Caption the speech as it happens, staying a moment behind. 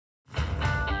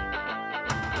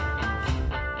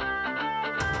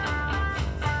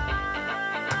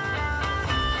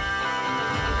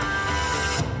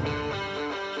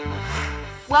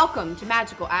Welcome to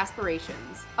Magical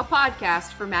Aspirations, a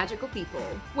podcast for magical people,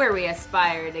 where we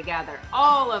aspire to gather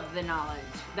all of the knowledge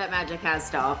that magic has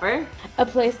to offer. A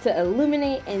place to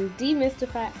illuminate and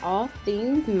demystify all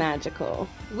things magical.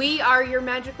 We are your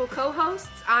magical co-hosts.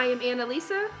 I am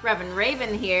Annalisa. Reverend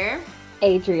Raven here.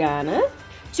 Adreyauna.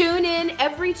 Tune in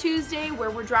every Tuesday where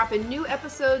we're dropping new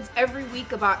episodes every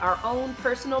week about our own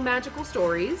personal magical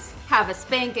stories. Have a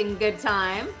spanking good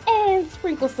time. And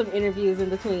sprinkle some interviews in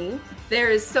between. There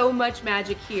is so much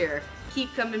magic here.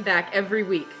 Keep coming back every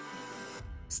week.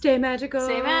 Stay magical.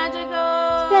 Stay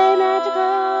magical. Stay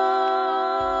magical.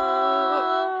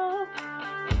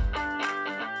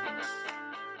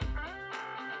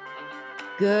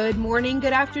 Good morning,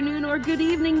 good afternoon, or good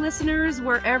evening, listeners,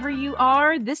 wherever you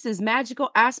are. This is Magical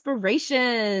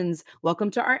Aspirations. Welcome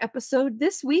to our episode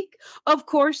this week. Of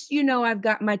course, you know I've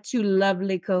got my two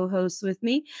lovely co-hosts with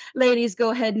me. Ladies, go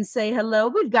ahead and say hello.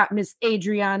 We've got Miss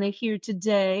Adreyauna here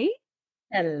today.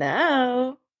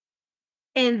 Hello.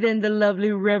 And then the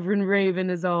lovely Reverend Raven,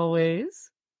 as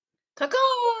always.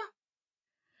 Caw-caw.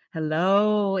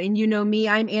 Hello. And you know me,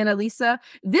 I'm Annalisa.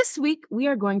 This week, we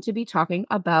are going to be talking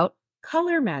about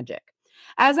color magic.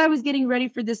 As I was getting ready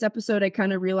for this episode, I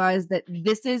kind of realized that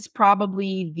this is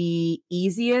probably the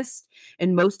easiest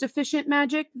and most efficient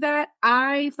magic that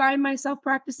I find myself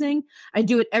practicing. I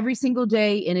do it every single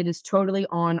day, and it is totally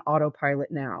on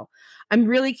autopilot now. I'm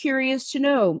really curious to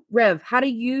know, Rev, how do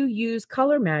you use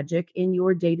color magic in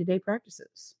your day-to-day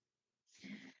practices?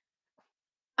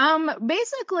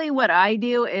 Basically what I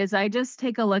do is I just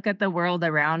take a look at the world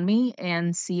around me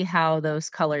and see how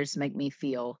those colors make me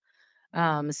feel.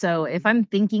 So if I'm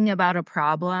thinking about a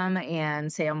problem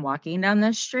and say I'm walking down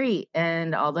the street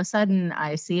and all of a sudden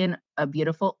I see a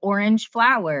beautiful orange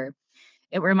flower,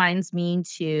 it reminds me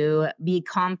to be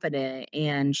confident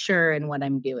and sure in what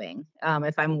I'm doing.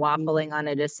 If I'm waffling on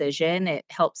a decision, it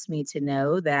helps me to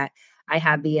know that I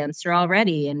have the answer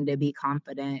already and to be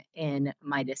confident in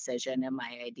my decision and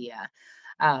my idea.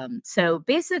 So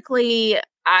basically,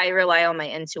 I rely on my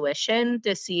intuition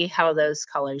to see how those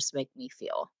colors make me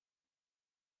feel.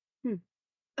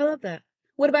 I love that.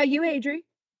 What about you, Adri?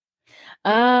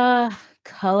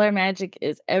 Color magic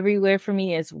is everywhere for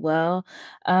me as well.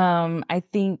 I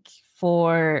think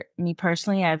for me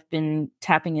personally, I've been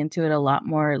tapping into it a lot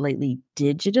more lately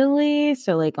digitally.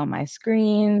 So like on my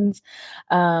screens,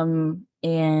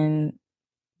 and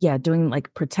yeah, doing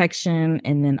like protection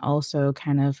and then also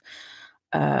kind of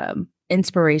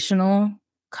inspirational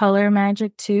color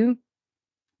magic too.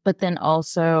 But then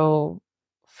also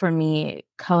for me,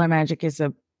 color magic is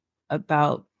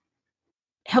about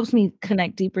helps me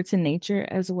connect deeper to nature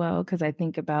as well, because I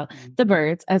think about the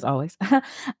birds as always,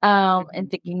 and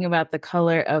thinking about the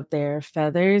color of their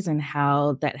feathers and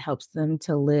how that helps them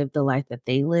to live the life that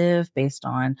they live based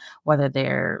on whether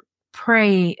they're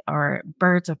prey or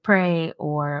birds of prey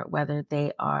or whether they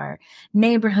are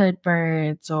neighborhood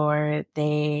birds or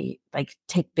they like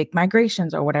take big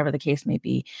migrations or whatever the case may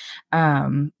be.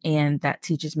 And that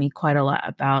teaches me quite a lot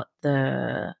about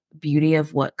the beauty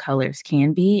of what colors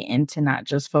can be and to not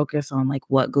just focus on like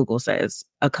what Google says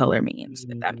a color means,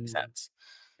 if that makes sense.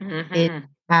 It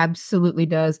absolutely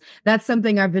does. That's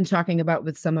something I've been talking about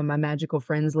with some of my magical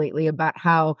friends lately about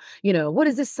how, what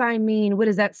does this sign mean? What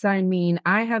does that sign mean?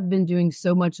 I have been doing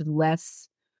so much less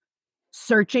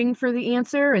searching for the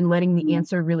answer and letting the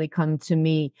answer really come to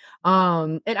me.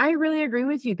 And I really agree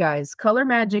with you guys. Color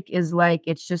magic is like,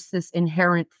 it's just this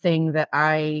inherent thing that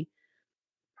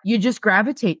you just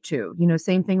gravitate to,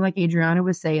 same thing like Adreyauna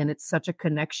was saying, it's such a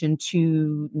connection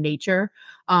to nature.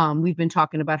 We've been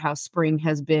talking about how spring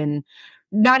has been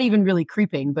not even really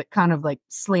creeping, but kind of like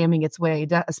slamming its way,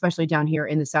 especially down here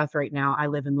in the South right now. I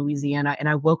live in Louisiana and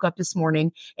I woke up this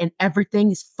morning and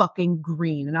everything is fucking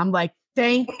green. And I'm like,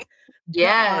 thank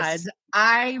Yes. God.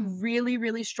 I really,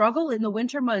 really struggle in the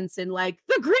winter months and like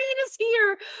the green is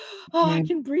here. Oh, I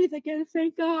can breathe again.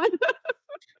 Thank God.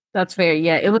 That's fair.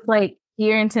 Yeah. It was like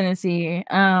here in Tennessee,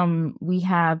 we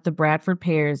have the Bradford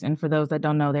pears. And for those that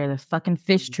don't know, they're the fucking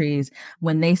fish trees.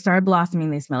 When they start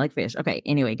blossoming, they smell like fish. Okay.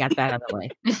 Anyway, got that out of the way.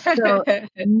 So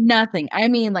nothing. I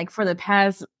mean, like for the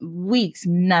past weeks,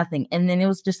 nothing. And then it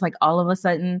was just like all of a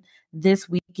sudden this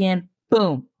weekend,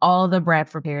 boom, all the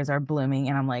Bradford pears are blooming.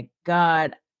 And I'm like,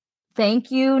 God,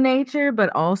 thank you, nature. But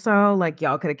also like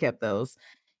y'all could have kept those.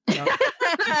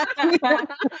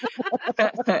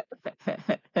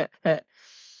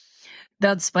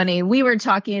 That's funny. We were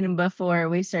talking before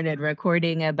we started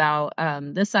recording about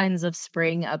the signs of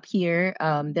spring up here.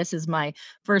 This is my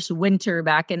first winter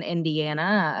back in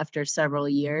Indiana after several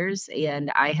years,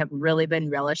 and I have really been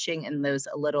relishing in those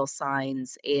little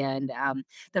signs. And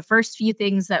the first few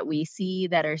things that we see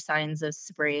that are signs of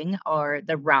spring are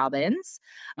the robins,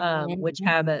 which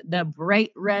have the bright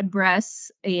red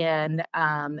breasts, and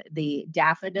the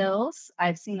daffodils.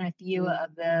 I've seen a few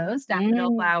of those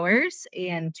daffodil flowers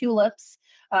and tulips.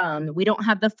 We don't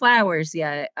have the flowers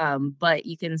yet, but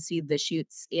you can see the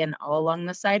shoots in all along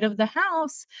the side of the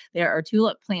house. There are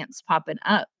tulip plants popping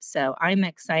up. So I'm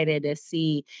excited to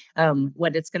see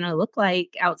what it's going to look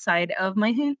like outside of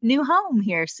my new home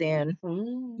here soon.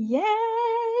 Mm. Yay!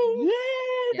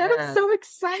 Yay! That is Yeah. so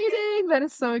exciting. That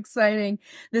is so exciting.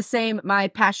 The same, my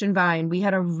passion vine. We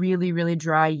had a really, really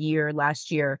dry year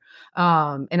last year.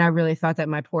 And I really thought that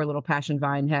my poor little passion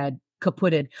vine had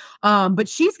kaputted. But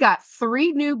she's got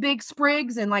 3 new big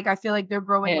sprigs, and like I feel like they're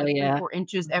growing Hell like 3, yeah. 4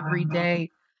 inches every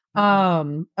day.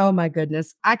 Oh my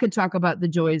goodness. I could talk about the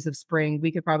joys of spring.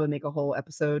 We could probably make a whole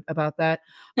episode about that.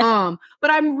 But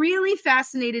I'm really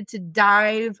fascinated to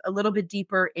dive a little bit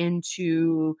deeper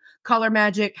into color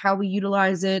magic, how we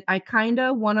utilize it. I kind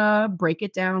of want to break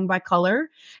it down by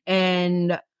color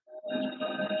and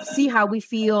see how we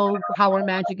feel, how our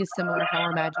magic is similar, how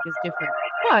our magic is different.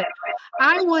 But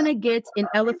I want to get an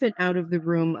elephant out of the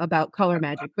room about color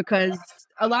magic because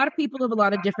a lot of people have a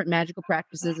lot of different magical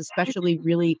practices, especially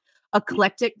really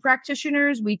eclectic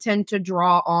practitioners. We tend to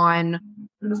draw on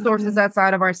sources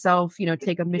outside of ourselves,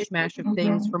 take a mishmash of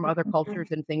things from other cultures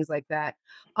and things like that.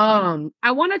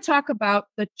 I want to talk about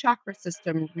the chakra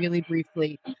system really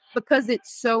briefly because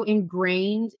it's so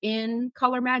ingrained in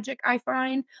color magic, I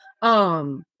find.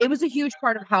 It was a huge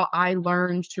part of how I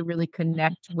learned to really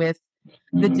connect with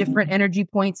the different energy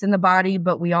points in the body,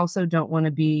 but we also don't want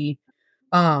to be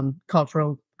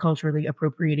culturally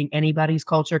appropriating anybody's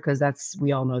culture because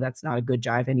we all know that's not a good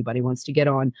jive anybody wants to get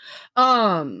on.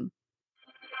 How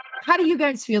do you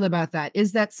guys feel about that?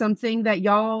 Is that something that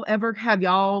have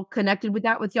y'all connected with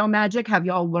that with y'all magic? Have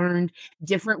y'all learned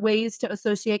different ways to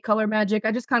associate color magic?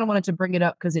 I just kind of wanted to bring it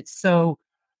up because it's so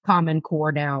common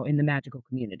core now in the magical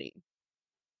community.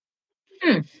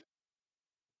 Hmm.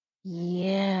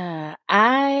 Yeah,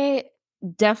 I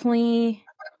definitely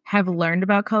have learned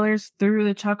about colors through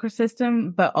the chakra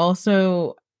system, but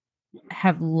also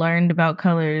have learned about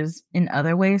colors in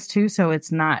other ways too. So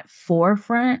it's not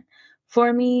forefront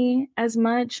for me as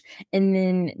much. And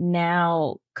then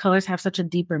now colors have such a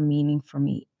deeper meaning for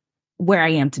me where I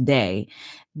am today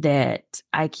that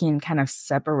I can kind of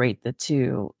separate the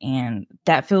two. And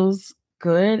that feels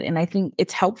good. And I think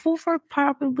it's helpful for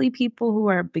probably people who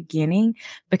are beginning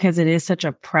because it is such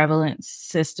a prevalent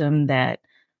system that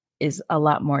is a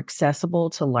lot more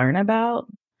accessible to learn about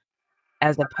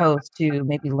as opposed to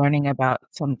maybe learning about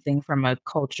something from a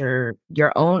culture,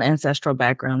 your own ancestral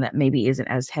background that maybe isn't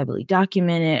as heavily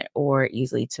documented or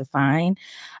easily to find.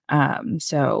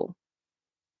 But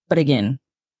again,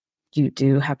 you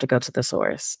do have to go to the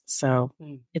source. So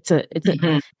Mhm.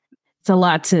 it's a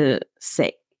lot to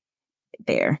say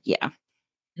there. Yeah.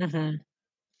 Mhm.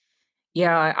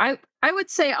 Yeah, I would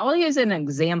say I'll use an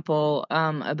example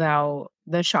about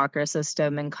the chakra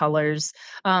system and colors.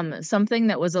 Something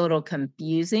that was a little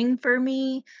confusing for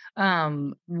me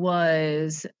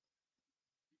was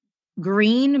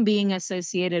green being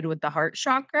associated with the heart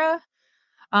chakra.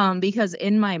 Because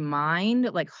in my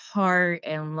mind, like heart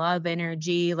and love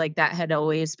energy, like that had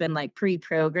always been like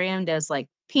pre-programmed as like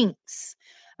pinks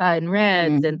and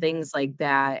reds Mm. and things like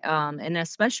that. And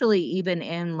especially even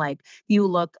in like you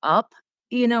look up,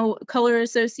 color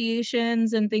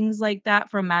associations and things like that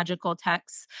from magical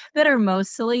texts that are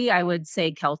mostly, I would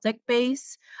say, Celtic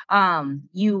based.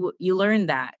 You learn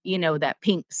that, that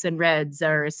pinks and reds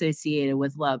are associated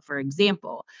with love, for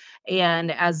example.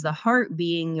 And as the heart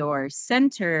being your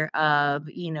center of,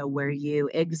 where you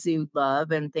exude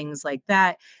love and things like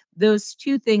that, those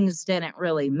two things didn't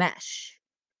really mesh.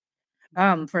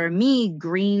 For me,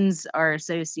 greens are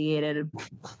associated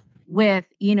with,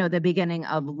 the beginning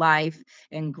of life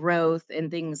and growth and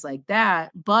things like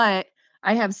that. But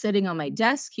I have sitting on my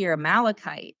desk here a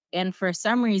malachite. And for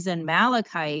some reason,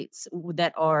 malachites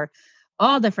that are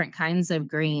all different kinds of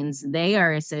greens, they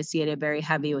are associated very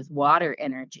heavy with water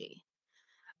energy.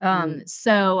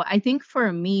 So I think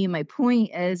for me, my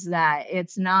point is that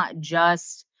it's not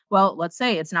just, well, let's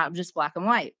say it's not just black and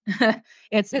white.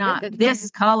 It's not this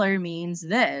color means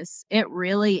this. It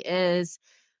really is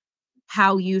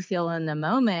how you feel in the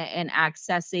moment and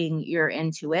accessing your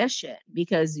intuition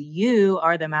because you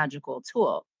are the magical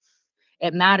tool.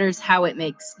 It matters how it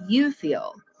makes you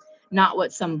feel. not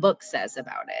what some book says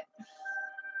about it.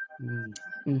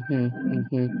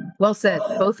 Well said,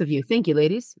 both of you. Thank you,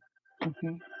 ladies.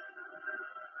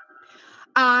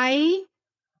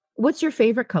 What's your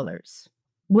favorite colors?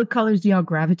 What colors do y'all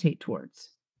gravitate towards?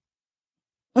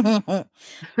 I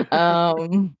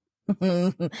am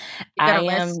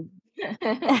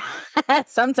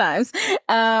sometimes,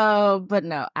 but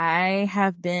no, I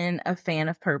have been a fan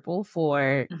of purple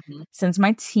for since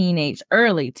my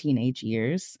early teenage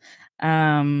years,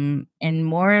 and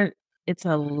more. It's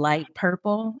a light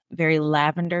purple, very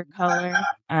lavender color.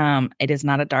 It is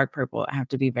not a dark purple. I have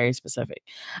to be very specific.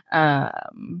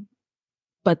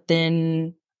 But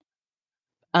then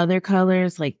other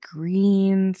colors like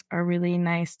greens are really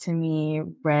nice to me.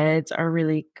 Reds are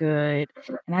really good.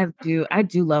 And I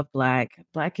do love black.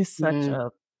 Black is such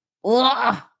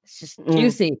it's just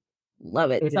juicy.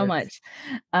 Love it so much.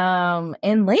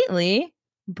 And lately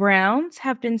browns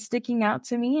have been sticking out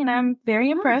to me, and I'm very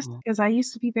impressed because I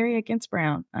used to be very against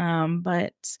brown.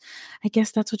 But I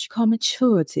guess that's what you call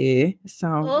maturity.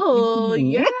 So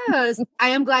yes. I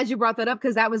am glad you brought that up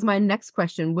because that was my next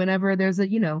question. Whenever there's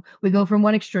we go from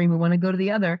one extreme, we want to go to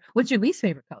the other. What's your least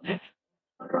favorite color?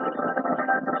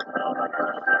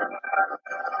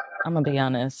 I'm gonna be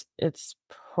honest, it's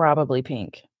probably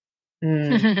pink.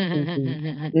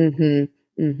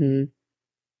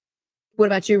 What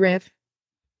about you, Rev?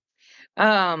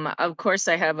 Of course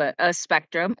I have a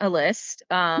spectrum, a list,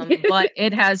 but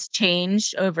it has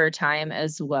changed over time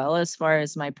as well as far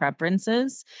as my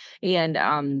preferences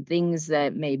and things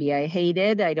that maybe I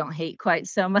hated, I don't hate quite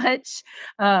so much.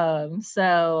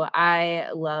 So I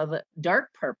love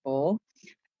dark purple.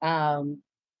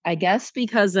 I guess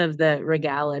because of the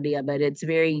regality of it, it's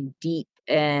very deep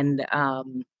and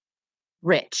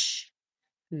rich.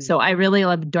 So I really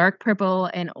love dark purple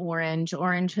and orange.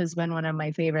 Orange has been one of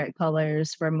my favorite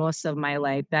colors for most of my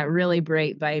life. That really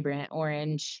bright, vibrant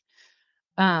orange.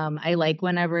 I like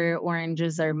whenever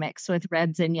oranges are mixed with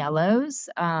reds and yellows.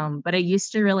 But I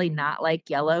used to really not like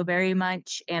yellow very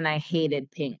much, and I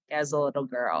hated pink as a little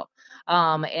girl.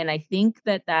 And I think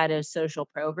that is social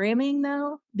programming,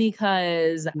 though,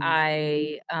 because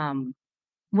I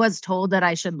was told that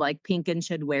I should like pink and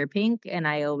should wear pink, and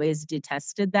I always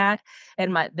detested that.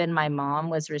 And then my mom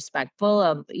was respectful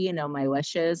of, my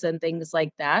wishes and things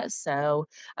like that. So,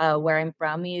 where I'm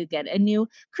from, you get a new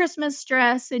Christmas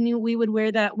dress, and we would wear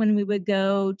that when we would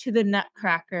go to the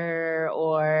Nutcracker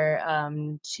or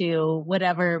to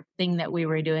whatever thing that we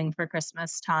were doing for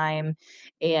Christmas time.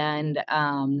 And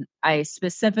I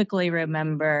specifically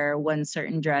remember one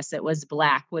certain dress. It was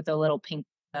black with a little pink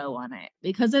bow on it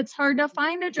because it's hard to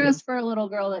find a dress for a little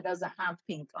girl that doesn't have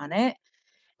pink on it.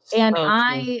 And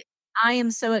I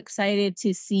am so excited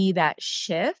to see that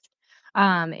shift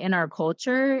in our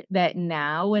culture, that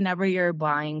now whenever you're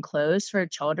buying clothes for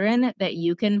children, that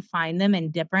you can find them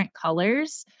in different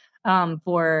colors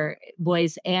for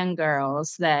boys and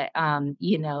girls, that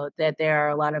that there are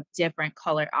a lot of different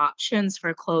color options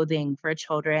for clothing for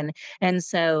children. And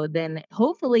so then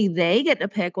hopefully they get to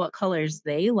pick what colors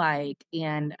they like.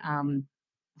 And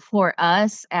for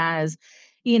us as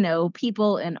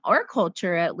people in our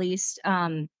culture, at least,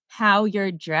 how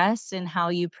you're dressed and how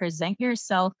you present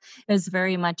yourself is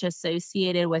very much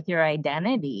associated with your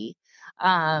identity.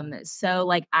 So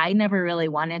like I never really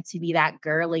wanted to be that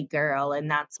girly girl, and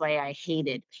that's why I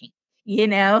hated pink, you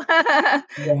know?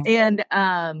 And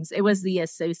it was the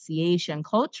association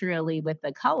culturally with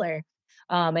the color.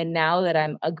 And now that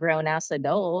I'm a grown ass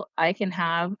adult, I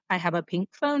have a pink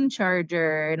phone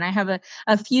charger, and I have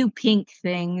a few pink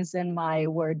things in my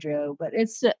wardrobe, but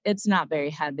it's not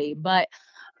very heavy. But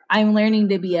I'm learning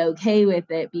to be okay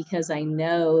with it because I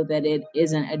know that it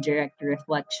isn't a direct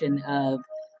reflection of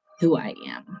who I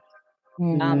am.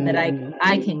 That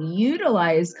I can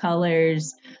utilize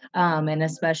colors, and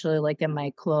especially like in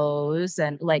my clothes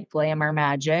and like glamour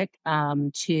magic,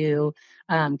 to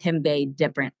convey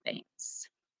different things.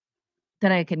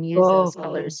 That I can use those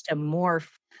colors to morph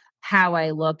how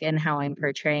I look and how I'm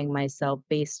portraying myself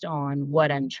based on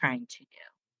what I'm trying to do.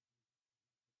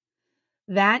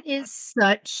 That is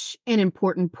such an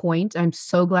important point. I'm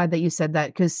so glad that you said that,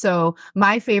 because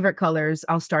my favorite colors,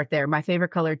 I'll start there. My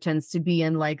favorite color tends to be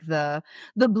in like the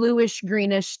bluish,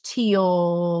 greenish,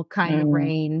 teal kind of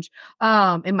range.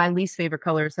 And my least favorite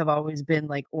colors have always been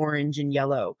like orange and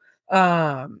yellow.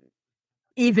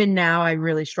 Even now I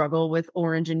really struggle with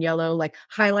orange and yellow. Like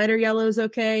highlighter yellow is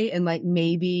okay, and like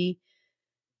maybe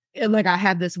like I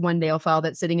have this one nail file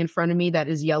that's sitting in front of me that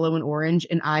is yellow and orange,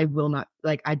 and I will not,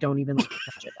 like, I don't even like to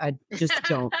touch it. I just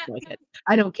don't like it.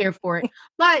 I don't care for it.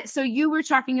 But so you were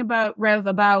talking about, Rev,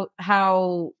 about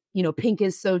how pink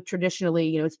is so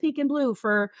traditionally, it's pink and blue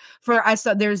I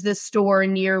saw there's this store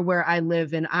near where I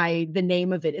live, and the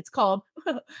name of it's called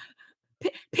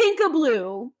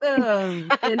Pinkablu.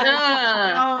 And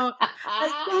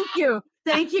thank you.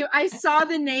 Thank you. I saw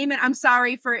the name, and I'm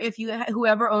sorry for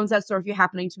whoever owns that store, if you're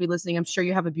happening to be listening, I'm sure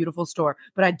you have a beautiful store,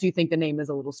 but I do think the name is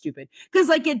a little stupid because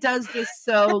it does just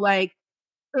so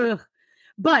ugh.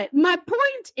 But my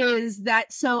point is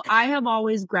that I have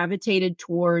always gravitated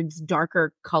towards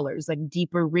darker colors, like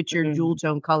deeper, richer jewel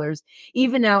tone colors,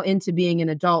 even now into being an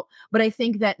adult. But I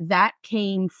think that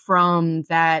came from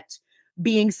that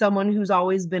being someone who's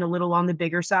always been a little on the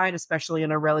bigger side, especially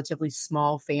in a relatively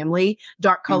small family.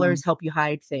 Dark colors help you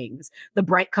hide things. The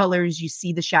bright colors, you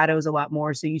see the shadows a lot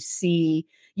more. So you see,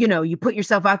 you put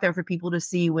yourself out there for people to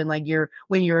see when you're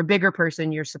a bigger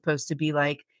person, you're supposed to be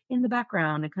in the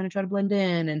background and kind of try to blend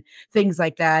in and things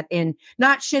like that. And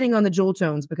not shitting on the jewel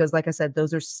tones, because like I said,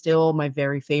 those are still my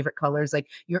very favorite colors, like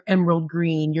your emerald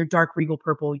green, your dark regal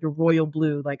purple, your royal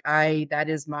blue. That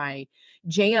is my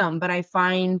jam. But I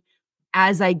find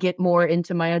as I get more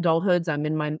into my adulthoods, I'm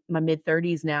in my mid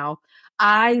 30s now,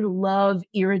 I love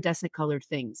iridescent colored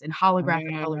things and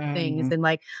holographic colored things. And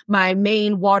my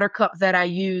main water cup that I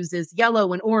use is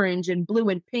yellow and orange and blue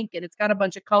and pink, and it's got a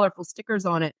bunch of colorful stickers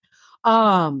on it.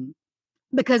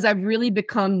 Because I've really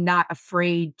become not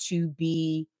afraid to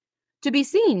be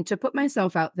seen, to put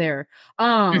myself out there.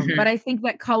 But I think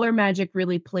that color magic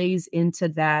really plays into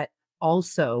that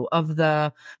also, of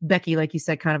the Becky, like you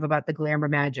said, kind of about the glamour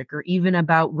magic, or even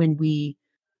about when we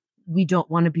don't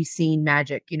want to be seen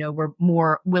magic. We're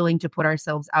more willing to put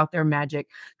ourselves out there magic.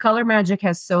 Color magic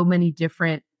has so many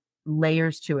different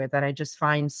layers to it that I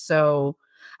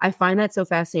find that so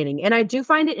fascinating. And I do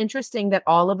find it interesting that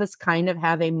all of us kind of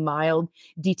have a mild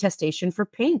detestation for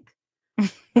pink.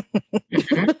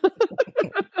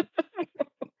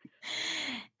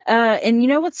 And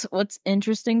what's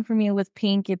interesting for me with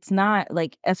pink, it's not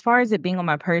as far as it being on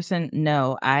my person,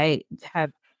 no, I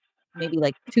have maybe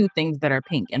 2 things that are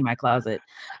pink in my closet.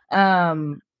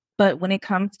 But when it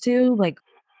comes to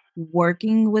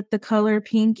working with the color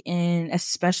pink, and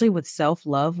especially with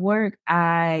self-love work,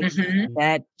 I eat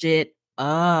that shit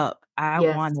up. I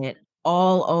want it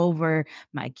all over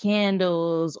my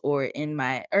candles or in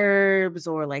my herbs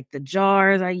or the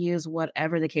jars I use,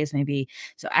 whatever the case may be.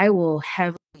 So I will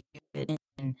heavily use it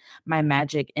in my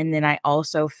magic. And then I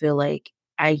also feel like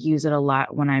I use it a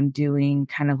lot when I'm doing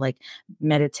kind of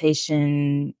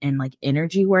meditation and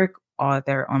energy work,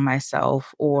 either on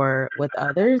myself or with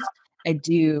others. I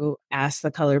do ask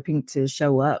the color pink to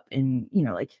show up and,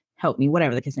 help me,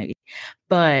 whatever the case may be.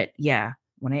 But yeah,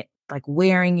 when it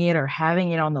wearing it or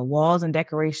having it on the walls and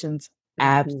decorations,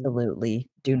 absolutely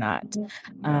do not.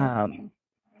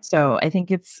 So I think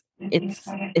it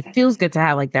feels good to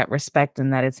have that respect,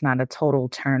 and that it's not a total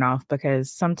turn off,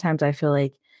 because sometimes I feel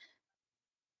like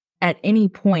at any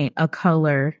point, a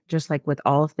color, just like with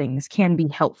all things, can be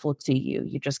helpful to you.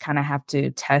 You just kind of have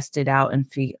to test it out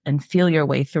and feel your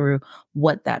way through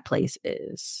what that place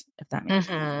is, if that makes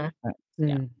sense.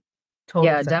 Yeah.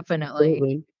 Yeah,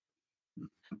 definitely.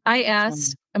 I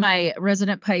asked my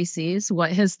resident Pisces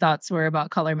what his thoughts were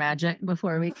about color magic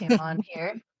before we came on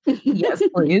here. Yes,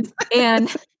 please. And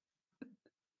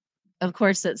of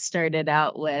course, it started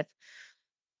out with,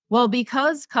 well,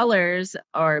 because colors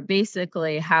are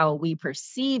basically how we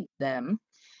perceive them,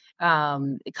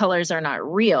 colors are not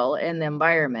real in the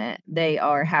environment. They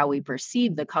are how we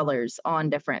perceive the colors on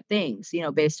different things,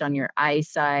 based on your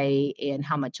eyesight and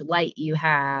how much light you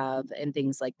have and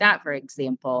things like that, for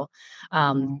example.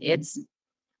 It's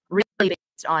really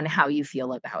based on how you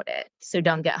feel about it. So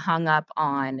don't get hung up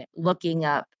on looking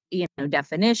up,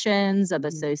 definitions of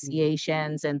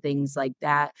associations and things like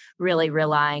that. Really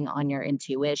relying on your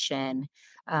intuition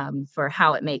for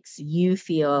how it makes you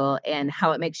feel and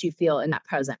how it makes you feel in that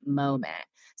present moment.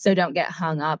 So don't get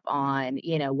hung up on,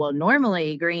 well,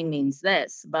 normally green means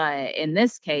this, but in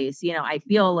this case, I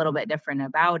feel a little bit different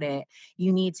about it.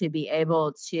 You need to be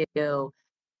able to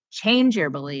change your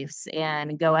beliefs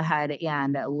and go ahead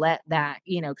and let that,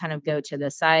 kind of go to the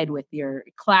side with your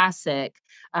classic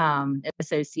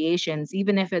associations,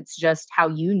 even if it's just how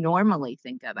you normally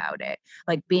think about it,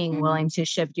 being willing to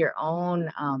shift your own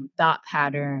thought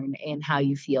pattern and how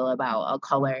you feel about a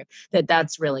color,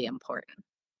 that's really important.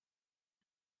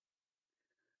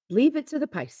 Leave it to the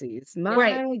Pisces.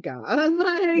 My God. Love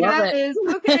That it. is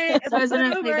okay.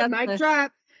 Mic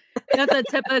drop. That's a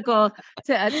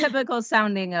typical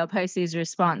sounding Pisces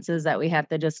response, is that we have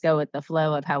to just go with the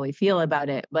flow of how we feel about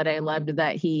it. But I loved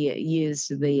that he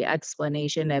used the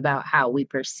explanation about how we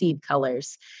perceive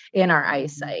colors in our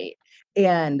eyesight.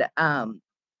 And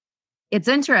it's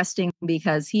interesting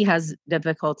because he has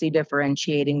difficulty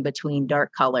differentiating between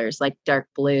dark colors like dark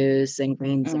blues and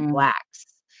greens and blacks.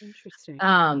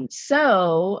 Interesting.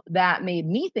 So that made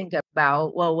me think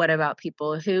about, well, what about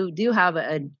people who do have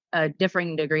a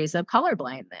differing degrees of color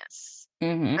blindness?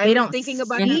 Mm-hmm. I They was don't thinking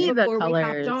about that see the before we hopped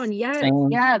colors. on. Yes. Same.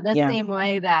 Yeah, the Yeah. same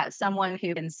way that someone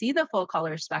who can see the full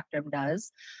color spectrum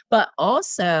does. But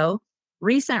also,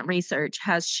 recent research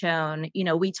has shown,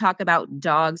 we talk about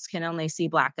dogs can only see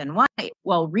black and white.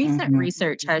 Well, recent Mhm.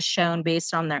 research has shown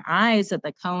based on their eyes, that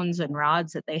the cones and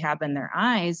rods that they have in their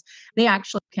eyes, they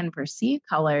actually can perceive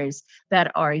colors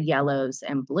that are yellows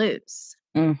and blues.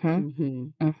 Mhm.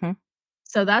 Mhm. Mhm.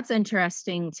 So that's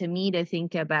interesting to me to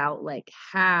think about, like,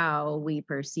 how we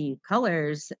perceive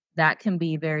colors. That can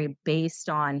be very based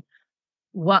on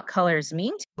what colors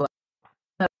mean to us.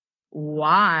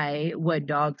 Why would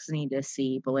dogs need to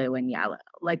see blue and yellow?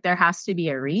 Like, there has to be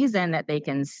a reason that they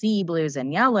can see blues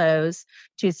and yellows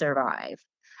to survive.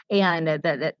 And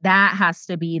that has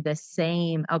to be the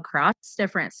same across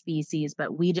different species,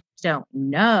 but we just don't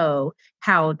know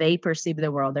how they perceive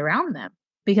the world around them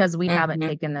because we haven't Mhm.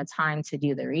 taken the time to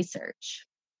do the research.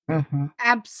 Mhm.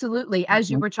 Absolutely. As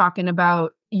you Mhm. were talking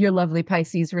about your lovely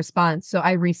Pisces response. So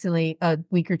I recently, a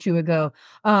week or two ago,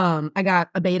 I got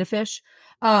a beta fish.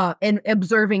 And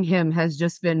observing him has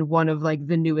just been one of like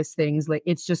the newest things. Like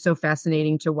it's just so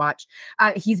fascinating to watch.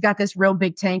 He's got this real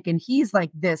big tank and he's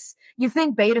like this. You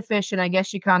think beta fish, and I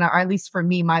guess you kind of, or at least for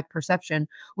me, my perception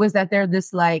was that they're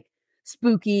this like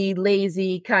spooky,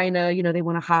 lazy kind of, they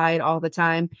want to hide all the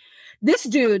time. This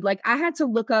dude, like I had to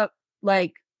look up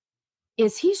like,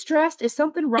 is he stressed? Is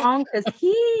something wrong? Because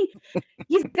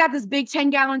he's got this big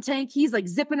 10-gallon tank. He's like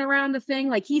zipping around the thing,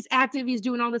 like he's active, he's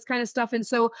doing all this kind of stuff. And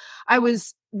so I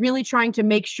was really trying to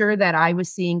make sure that I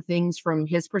was seeing things from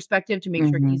his perspective to make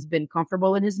sure Mhm. he's been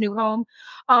comfortable in his new home.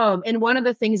 And one of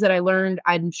the things that I learned,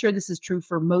 I'm sure this is true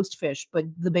for most fish, but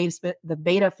the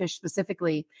beta fish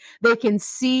specifically, they can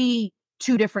see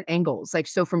two different angles. Like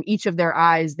so from each of their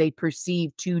eyes, they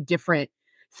perceive two different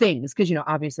things because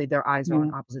obviously their eyes are on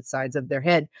Yeah. opposite sides of their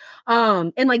head.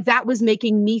 And like that was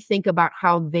making me think about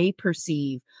how they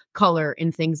perceive color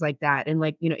and things like that. And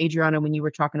like, Adriana, when you were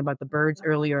talking about the birds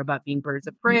earlier about being birds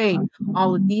of prey,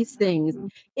 all of these things,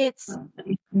 it's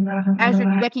as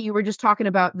Becky, you were just talking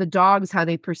about the dogs, how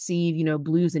they perceive,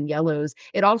 blues and yellows.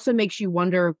 It also makes you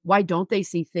wonder, why don't they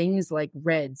see things like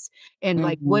reds and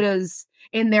like Mhm.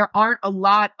 and there aren't a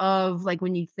lot of like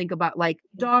when you think about like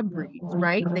dog breeds,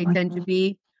 right? They tend to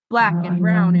be black and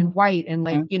brown and white and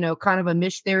like, Mhm. kind of a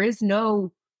mish. There is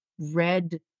no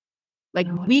red, like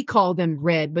we call them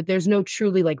red, but there's no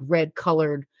truly like red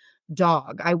colored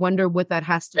dog. I wonder what that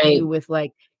has to Right. do with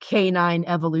like canine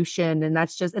evolution. And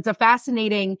that's just, it's a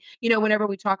fascinating, whenever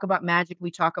we talk about magic,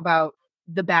 we talk about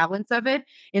the balance of it.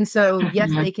 And so,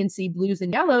 yes, Mhm. they can see blues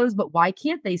and yellows, but why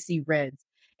can't they see reds?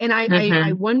 And I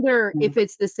Mhm. wonder Mhm. if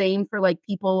it's the same for like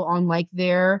people on like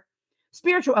their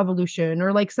spiritual evolution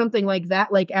or like something like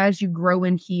that. Like as you grow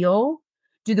and heal,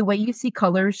 do the way you see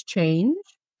colors change?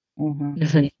 Mhm.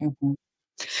 Mhm. Mhm.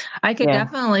 I could Yeah.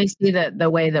 definitely see that the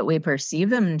way that we perceive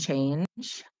them change.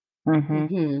 Mhm.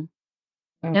 Hmm.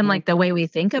 And Mhm. like the way we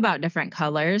think about different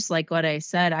colors, like what I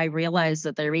said, I realized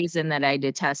that the reason that I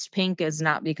detest pink is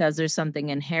not because there's something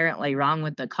inherently wrong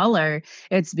with the color.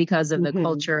 It's because of the Hmm.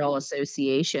 cultural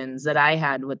associations that I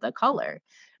had with the color.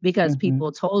 Because Mhm.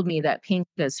 people told me that pink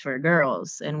is for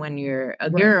girls. And when you're a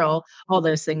Right. girl, all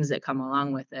those things that come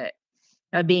along with it.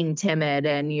 Being timid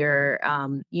and you're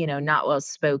not well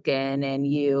spoken and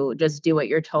you just do what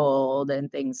you're told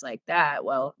and things like that,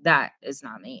 well, that is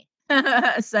not me.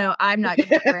 So I'm not going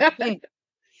to wear pink.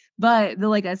 But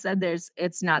like I said,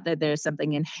 it's not that there's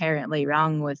something inherently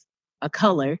wrong with a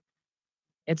color.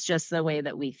 It's just the way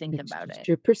that we think It's about just it.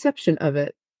 your perception of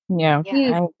it. Yeah,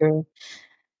 Mm. I agree.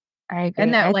 I And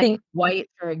agree. that, I like, think white,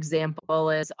 for example,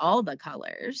 is all the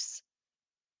colors.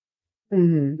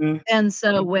 Mhm. Mhm. And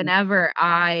so Mhm. whenever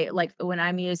when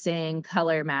I'm using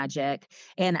color magic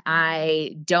and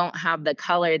I don't have the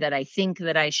color that I think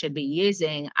that I should be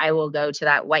using, I will go to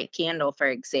that white candle, for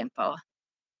example,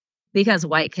 because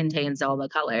white contains all the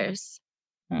colors.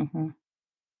 Mhm.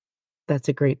 That's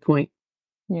a great point.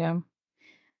 Yeah,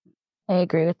 I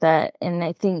agree with that. And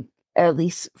I think, at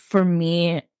least for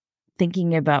me,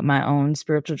 thinking about my own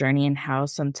spiritual journey and how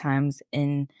sometimes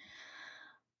in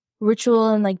ritual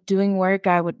and like doing work,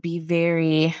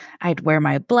 I'd wear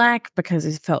my black because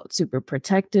it felt super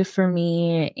protective for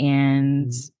me.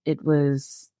 And Mhm. it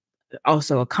was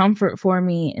also a comfort for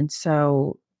me. And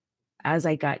so as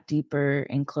I got deeper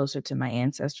and closer to my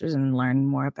ancestors and learned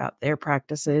more about their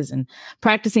practices and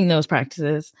practicing those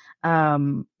practices,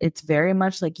 it's very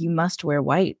much like you must wear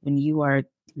white when you are,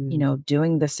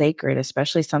 doing the sacred,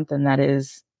 especially something that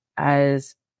is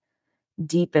as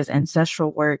deep as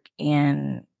ancestral work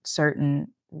and certain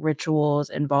rituals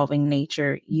involving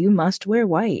nature. You must wear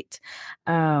white.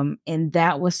 And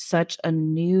that was such a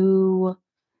new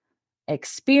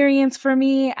experience for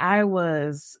me. I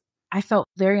felt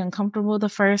very uncomfortable the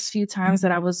first few times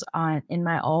that I was in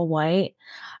my all white.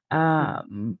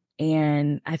 And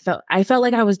I felt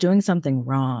like I was doing something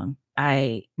wrong.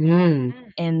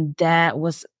 And that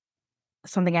was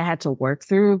something I had to work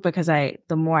through, because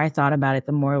the more I thought about it,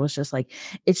 the more it was just like,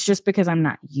 it's just because I'm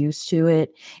not used to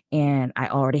it, and I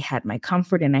already had my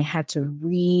comfort, and I had to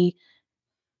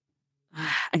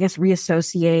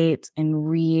reassociate and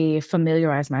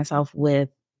re-familiarize myself with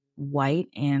white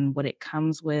and what it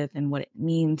comes with and what it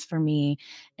means for me.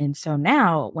 And so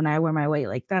now when I wear my white,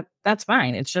 like that's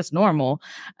fine. It's just normal.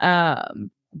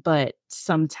 But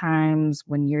sometimes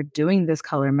when you're doing this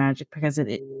color magic, because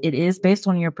it is based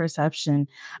on your perception,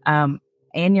 and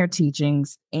your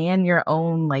teachings and your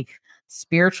own like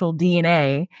spiritual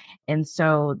DNA. And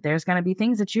so there's going to be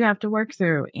things that you have to work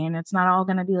through, and it's not all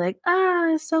going to be like,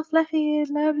 it's so fluffy,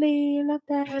 it's lovely, I love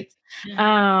that.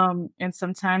 And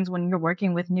sometimes when you're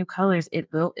working with new colors, it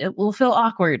will feel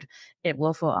awkward. It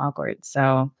will feel awkward.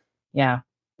 So yeah.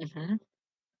 Mhm.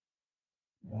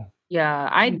 Yeah,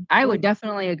 I would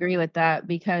definitely agree with that,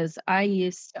 because I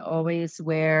used to always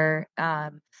wear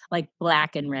like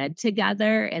black and red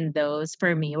together, and those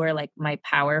for me were like my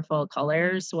powerful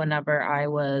colors whenever I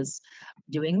was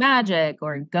doing magic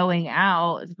or going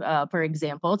out, for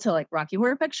example, to like Rocky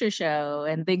Horror Picture Show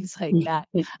and things like that.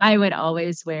 I would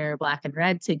always wear black and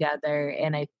red together,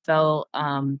 and I felt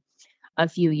a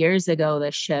few years ago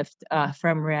the shift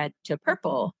from red to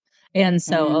purple. And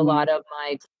so a lot of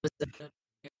my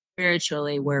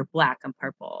spiritually were black and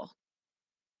purple,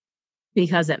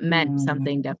 because it meant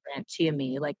something different to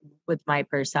me, like with my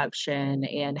perception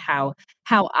and how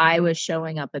I was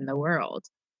showing up in the world.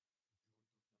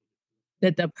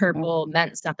 That the purple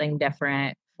meant something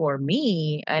different for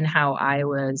me and how I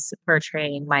was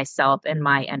portraying myself and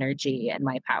my energy and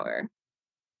my power.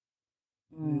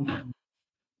 Well,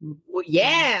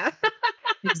 yeah.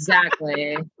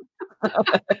 Exactly.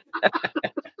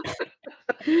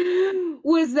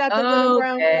 Was that the little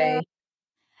brown girl? Okay.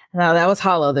 No, that was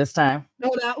hollow this time.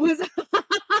 Oh, that was.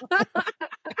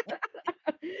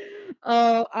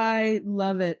 Oh, I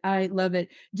love it. I love it.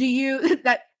 Do you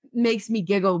that makes me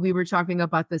giggle. We were talking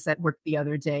about this at work the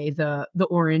other day, the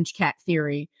orange cat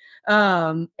theory.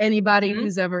 Anybody Mhm.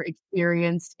 who's ever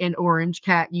experienced an orange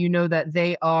cat, you know that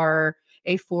they are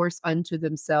a force unto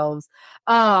themselves.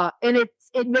 And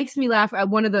it makes me laugh.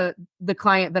 One of the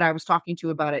client that I was talking to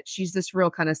about it, she's this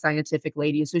real kind of scientific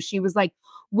lady. So she was like,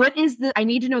 "What is I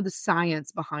need to know the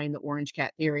science behind the orange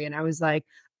cat theory." And I was like,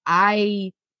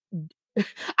 I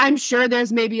I'm sure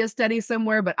there's maybe a study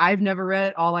somewhere, but I've never read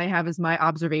it. All I have is my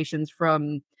observations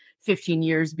from 15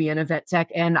 years being a vet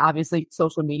tech, and obviously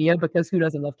social media, because who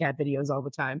doesn't love cat videos all the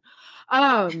time?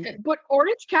 But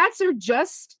orange cats are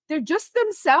they're just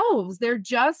themselves. They're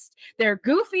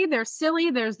goofy, they're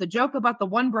silly. There's the joke about the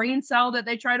one brain cell that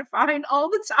they try to find all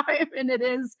the time. And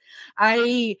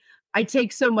I I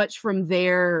take so much from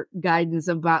their guidance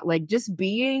about like just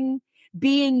being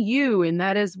you. And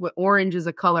that is what orange is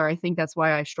a color. I think that's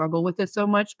why I struggle with it so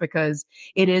much, because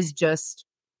it is just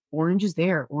orange is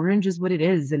there. Orange is what it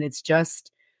is. And it's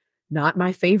just not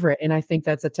my favorite. And I think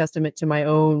that's a testament to my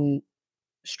own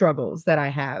struggles that I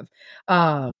have.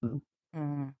 Um,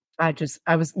 Mm. I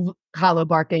was hollow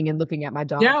barking and looking at my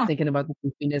dog, Yeah. thinking about the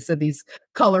goofiness of these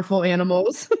colorful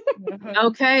animals.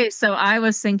 Okay, so I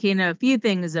was thinking a few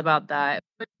things about that.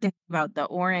 About the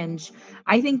orange.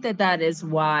 I think that that is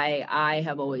why I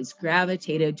have always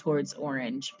gravitated towards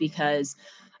orange, because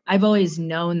I've always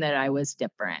known that I was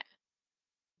different.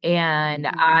 And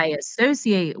I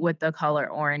associate with the color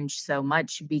orange so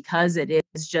much because it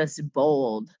is just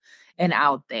bold and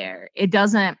out there. It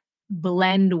doesn't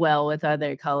blend well with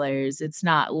other colors. It's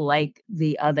not like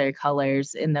the other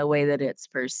colors in the way that it's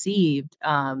perceived.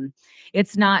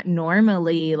 It's not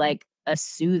normally like a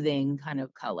soothing kind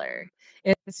of color.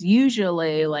 It's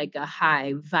usually like a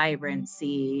high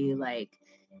vibrancy, like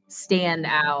stand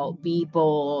out, be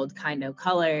bold kind of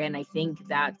color. And I think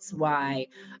that's why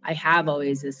I have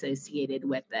always associated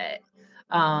with it.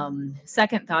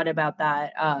 Second thought about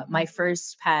that, my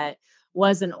first pet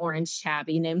was an orange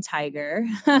tabby named Tiger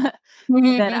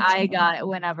that I got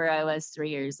whenever I was 3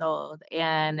 years old.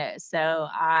 And so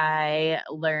I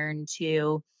learned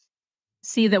to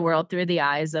see the world through the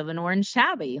eyes of an orange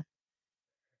tabby,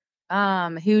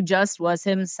 who just was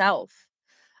himself.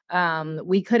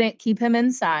 We couldn't keep him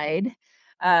inside.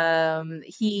 One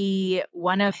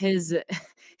of his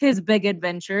his big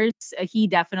adventures, he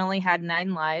definitely had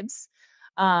 9 lives.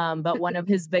 But one of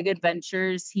his big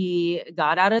adventures, he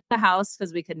got out of the house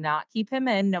because we could not keep him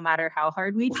in no matter how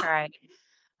hard we tried.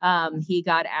 He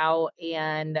got out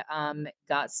and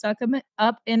got stuck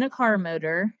up in a car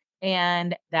motor.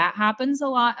 And that happens a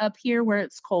lot up here where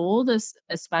it's cold,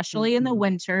 especially in the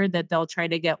winter, that they'll try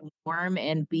to get warm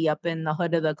and be up in the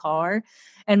hood of the car.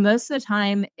 And most of the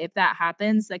time, if that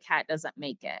happens, the cat doesn't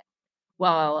make it.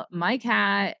 Well, my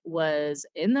cat was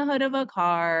in the hood of a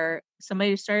car.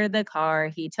 Somebody started the car.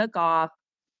 He took off.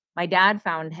 My dad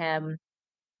found him,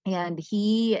 and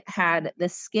he had the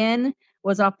skin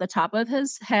was off the top of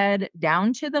his head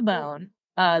down to the bone.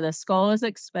 The skull was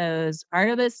exposed. Part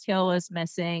of his tail was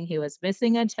missing. He was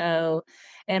missing a toe.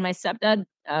 And my stepdad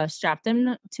strapped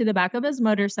him to the back of his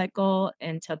motorcycle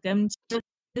and took him to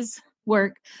his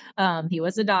work. He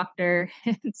was a doctor.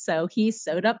 And so he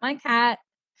sewed up my cat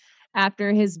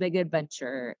after his big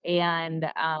adventure. And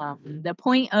the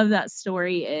point of that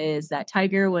story is that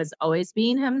Tiger was always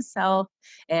being himself.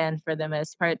 And for the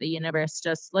most part, the universe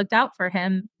just looked out for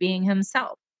him being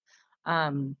himself.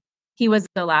 He was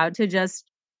allowed to just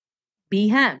be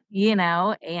him,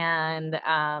 and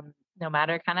no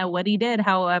matter kind of what he did,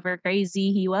 however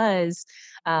crazy he was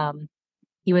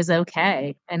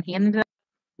okay. And he ended up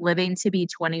living to be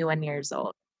 21 years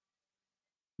old.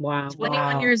 Wow.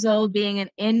 21 years old, being an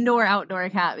indoor outdoor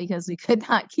cat because we could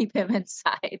not keep him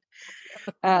inside.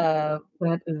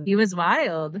 He was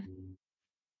wild.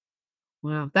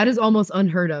 Wow. That is almost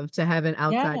unheard of, to have an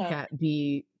outside cat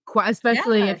be quite,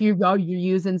 especially if you're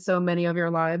using so many of your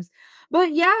lives. But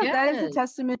that is a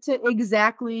testament to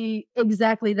exactly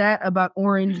that about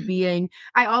orange being.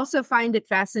 I also find it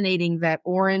fascinating that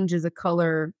orange is a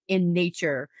color in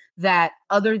nature that,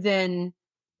 other than,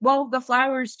 well, the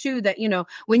flowers too, that,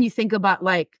 when you think about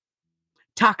like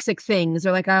toxic things,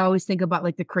 or like I always think about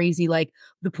like the crazy, like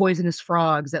the poisonous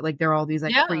frogs, that like they're all these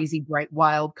like crazy bright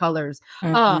wild colors.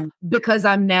 Because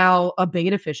I'm now a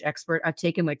betta fish expert, I've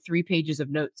taken like 3 pages of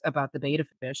notes about the betta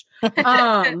fish.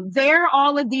 They're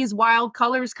all of these wild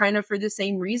colors kind of for the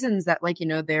same reasons that, like,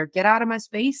 they're get out of my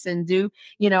space and do,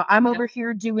 I'm over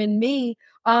here doing me.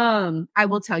 I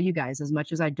will tell you guys, as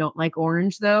much as I don't like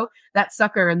orange though, that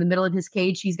sucker in the middle of his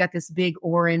cage, he's got this big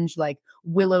orange like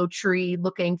willow tree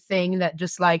looking thing that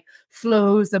just like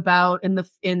flows about in the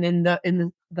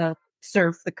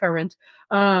surf, the current.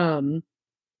 So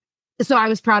I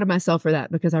was proud of myself for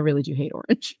that, because I really do hate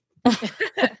orange.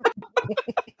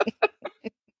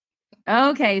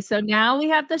 Okay, so now we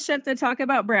have to shift to talk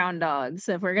about brown dogs.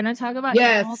 So if we're going to talk about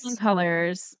animals and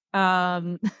colors,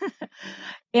 Annalisa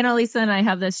and I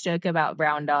have this joke about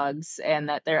brown dogs, and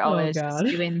that they're always just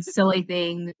doing silly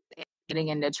things and getting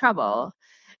into trouble.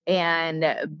 And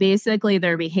basically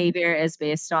their behavior is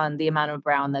based on the amount of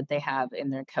brown that they have in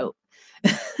their coat.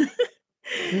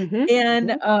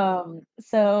 And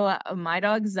so my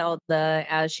dog Zelda,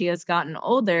 as she has gotten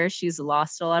older, she's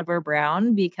lost a lot of her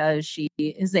brown because she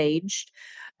is aged.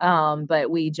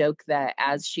 But we joke that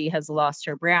as she has lost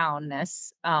her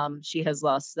brownness, she has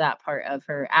lost that part of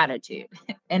her attitude,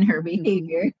 and her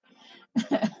behavior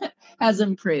has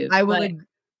improved. I will.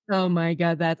 Oh my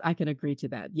God, I can agree to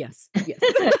that. Yes.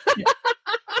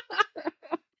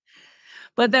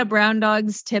 But the brown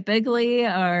dogs typically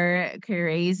are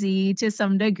crazy to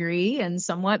some degree and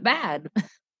somewhat bad.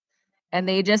 And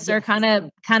they just are kind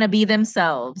of be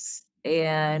themselves.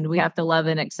 And we have to love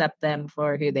and accept them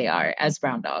for who they are as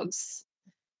brown dogs.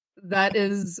 That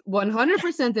is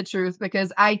 100% the truth,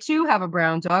 because I too have a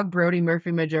brown dog, Brody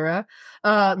Murphy Majura.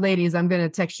 Ladies, I'm going to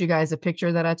text you guys a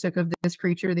picture that I took of this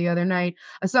creature the other night.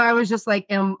 So I was just like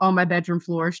on my bedroom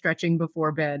floor stretching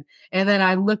before bed. And then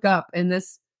I look up, and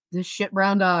this shit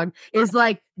brown dog is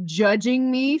like judging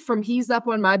me from, he's up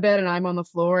on my bed and I'm on the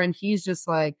floor, and he's just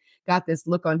like got this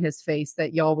look on his face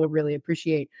that y'all will really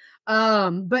appreciate.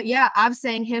 But yeah, I've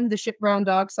sang him the shit brown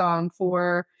dog song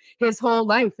for his whole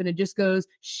life, and it just goes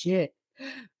shit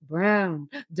brown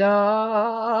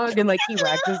dog, and like he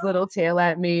wagged his little tail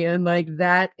at me, and like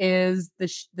that is the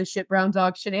shit brown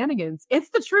dog shenanigans. It's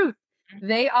the truth.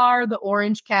 They are the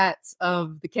orange cats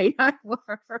of the canine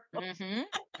world.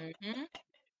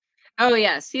 Oh,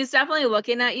 yes. He's definitely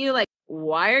looking at you like,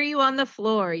 why are you on the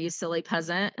floor, you silly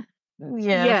peasant?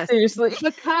 Yeah, seriously.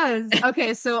 Because,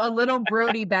 okay, so a little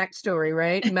Brody backstory,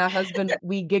 right? My husband,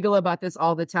 we giggle about this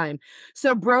all the time.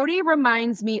 So Brody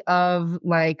reminds me of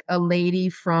like a lady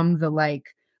from the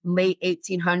like late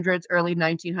 1800s, early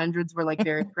 1900s were like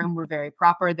very prim, we're very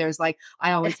proper. There's like,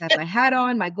 I always have my hat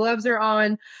on, my gloves are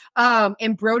on.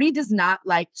 And Brody does not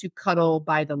like to cuddle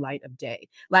by the light of day.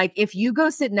 Like if you go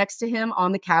sit next to him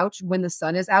on the couch when the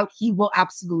sun is out, he will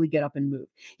absolutely get up and move.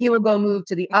 He will go move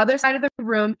to the other side of the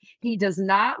room. He does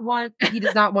not want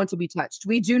to be touched.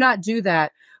 We do not do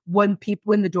that when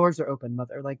the doors are open,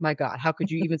 mother. Like, my God, how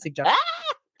could you even suggest?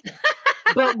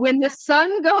 But when the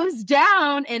sun goes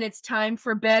down and it's time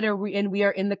for bed, and we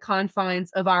are in the confines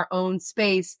of our own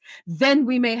space, then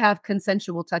we may have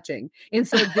consensual touching. And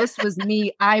so this was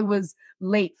me. I was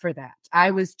late for that.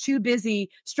 I was too busy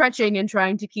stretching and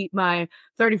trying to keep my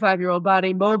 35-year-old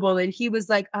body mobile. And he was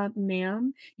like,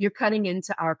 ma'am, you're cutting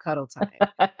into our cuddle time.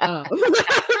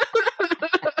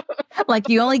 Like,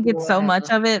 you only get so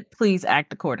much of it. Please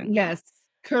act accordingly. Yes.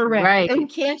 Correct. Right. And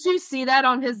can't you see that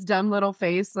on his dumb little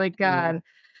face? Like, God,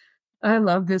 I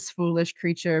love this foolish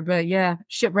creature. But yeah,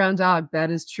 shit brown dog.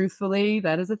 That is a thing.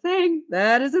 That is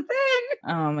a thing.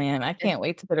 Oh man, I can't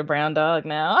wait to put a brown dog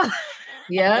now.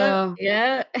 Yeah.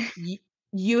 Yeah.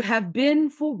 You have been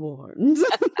forewarned.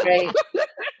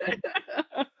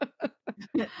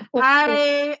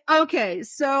 Right. Okay,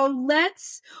 so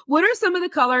what are some of the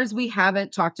colors we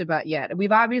haven't talked about yet?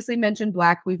 We've obviously mentioned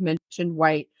black, we've mentioned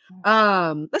white.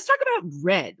 Let's talk about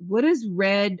red. What is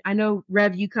red? I know,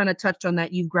 Rev, you kind of touched on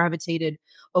that. You've gravitated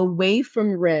away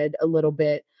from red a little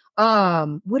bit.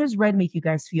 What does red make you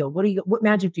guys feel? What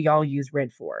magic do y'all use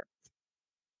red for?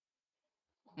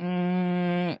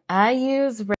 I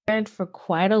use red for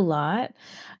quite a lot.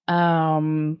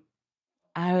 I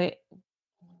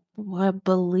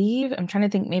believe, I'm trying to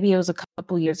think, maybe it was a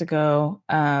couple years ago.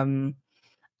 I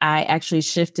actually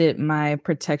shifted my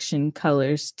protection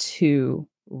colors to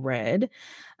red.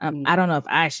 I don't know if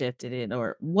I shifted it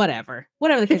or whatever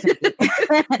the case may be.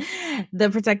 The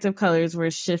protective colors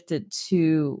were shifted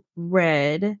to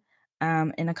red,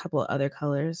 and a couple of other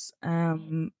colors.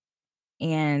 And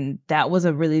that was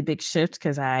a really big shift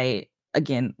because I,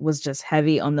 again, was just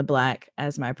heavy on the black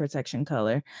as my protection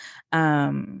color.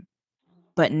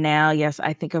 But now, yes,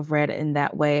 I think of red in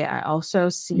that way. I also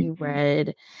see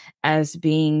red as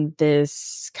being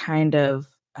this kind of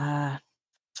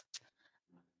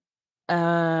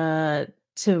to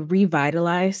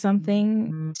revitalize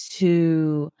something,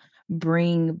 to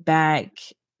bring back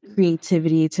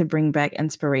creativity, to bring back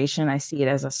inspiration. I see it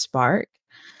as a spark.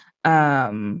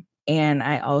 And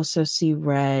I also see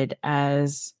red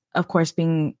as, of course,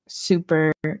 being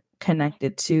super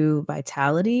connected to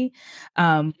vitality,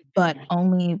 but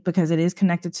only because it is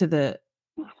connected to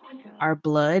our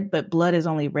blood, but blood is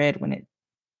only red when it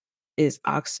is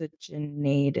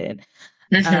oxygenated.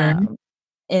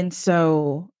 And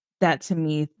so that to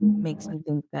me makes me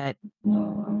think that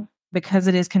because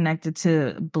it is connected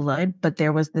to blood, but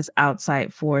there was this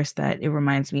outside force that it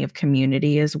reminds me of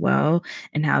community as well,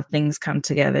 and how things come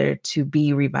together to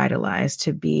be revitalized,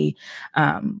 to be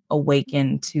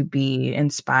awakened, to be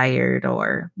inspired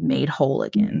or made whole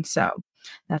again. So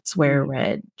that's where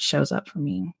red shows up for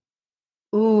me.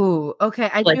 Ooh, okay.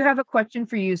 I do have a question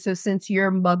for you. So since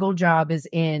your muggle job is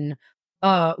in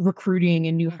recruiting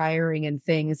and new hiring and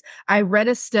things, I read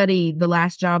a study, the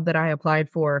last job that I applied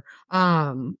for.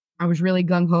 I was really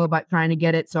gung-ho about trying to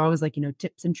get it. So I was like,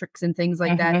 tips and tricks and things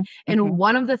like that. And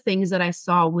one of the things that I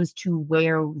saw was to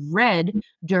wear red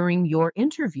during your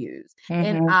interviews.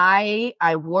 And I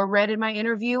wore red in my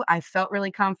interview. I felt really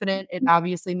confident. It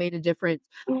obviously made a difference.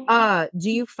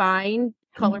 Do you find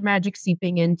color magic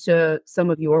seeping into some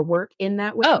of your work in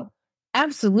that way? Oh,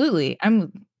 absolutely.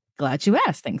 I'm glad you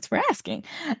asked. Thanks for asking.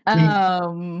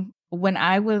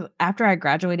 After I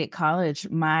graduated college,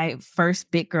 my first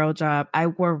big girl job, I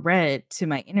wore red to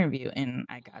my interview and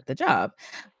I got the job.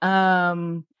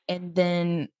 And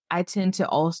then I tend to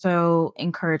also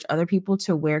encourage other people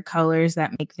to wear colors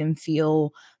that make them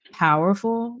feel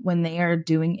powerful when they are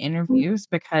doing interviews,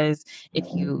 because if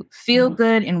you feel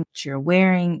good in what you're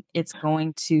wearing, it's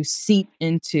going to seep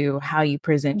into how you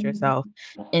present yourself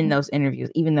in those interviews,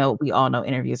 even though we all know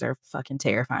interviews are fucking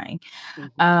terrifying.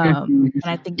 And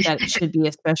I think that should be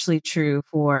especially true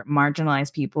for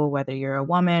marginalized people, whether you're a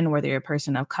woman, whether you're a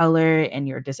person of color and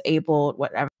you're disabled,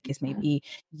 whatever the case may be.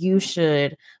 You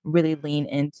should really lean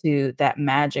into that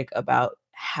magic about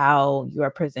how you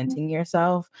are presenting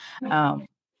yourself,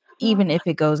 even if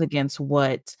it goes against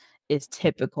what is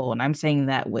typical. And I'm saying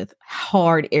that with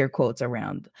hard air quotes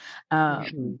around.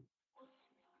 And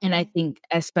I think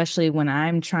especially when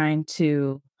I'm trying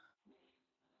to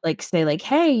say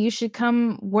hey, you should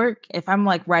come work. If I'm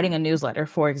writing a newsletter,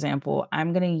 for example,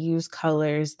 I'm going to use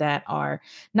colors that are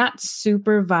not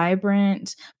super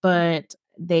vibrant, but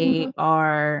they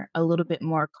are a little bit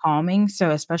more calming. So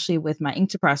especially with my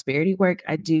Ink to Prosperity work,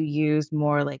 I do use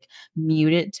more like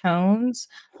muted tones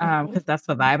because that's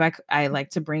the vibe I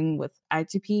like to bring with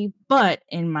I2P. But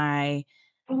in my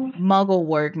muggle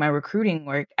work, my recruiting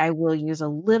work, I will use a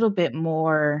little bit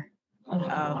more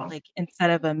of like instead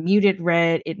of a muted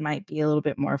red, it might be a little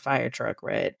bit more fire truck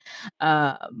red.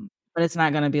 But it's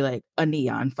not gonna be like a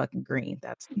neon fucking green.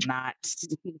 That's not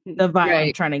the vibe I'm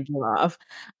Right. trying to give off.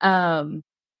 And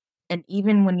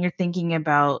even when you're thinking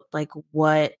about like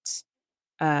what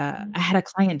I had a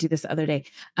client do this the other day.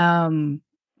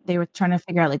 They were trying to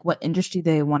figure out like what industry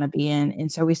they want to be in.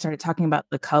 And so we started talking about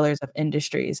the colors of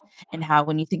industries and how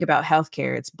when you think about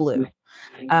healthcare, it's blue.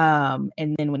 And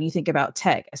then when you think about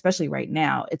tech, especially right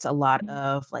now, it's a lot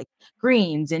of like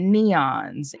greens and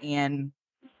neons and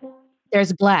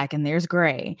there's black and there's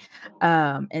gray.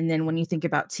 And then when you think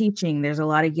about teaching, there's a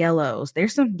lot of yellows.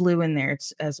 There's some blue in there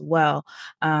as well.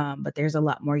 But there's a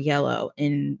lot more yellow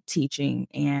in teaching.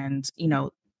 And,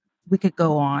 we could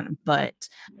go on, but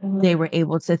they were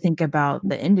able to think about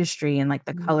the industry and like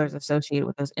the colors associated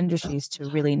with those industries to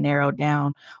really narrow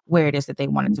down where it is that they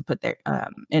wanted to put their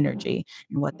energy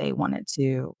and what they wanted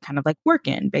to kind of like work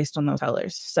in based on those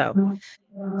colors. So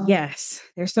yes,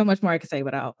 there's so much more I could say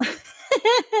about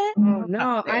Oh, about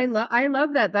no, there. I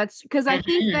love that. That's because I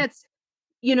think that's,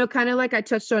 kind of like I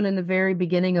touched on in the very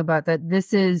beginning about that.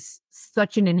 This is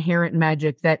such an inherent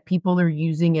magic that people are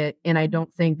using it. And I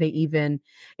don't think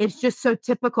it's just so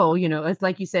typical, it's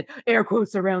like you said, air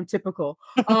quotes around typical,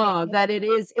 that it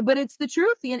is, but it's the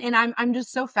truth. And I'm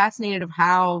just so fascinated of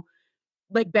how,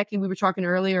 like Becky, we were talking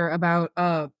earlier about,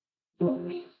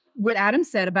 what Adam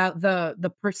said about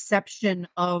the perception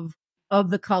of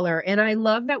the color. And I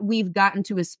love that we've gotten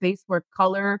to a space where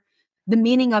color, the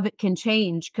meaning of it can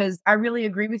change. Cause I really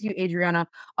agree with you, Adriana.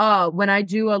 When I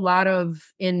do in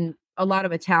a lot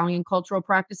of Italian cultural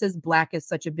practices, black is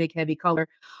such a big, heavy color.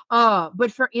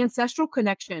 But for ancestral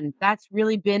connection,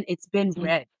 it's been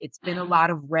red. It's been a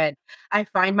lot of red. I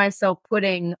find myself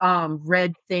putting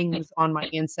red things on my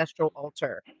ancestral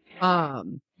altar.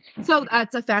 So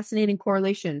that's a fascinating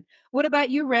correlation. What about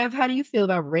you, Rev? How do you feel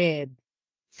about red?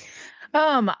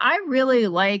 I really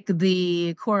like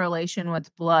the correlation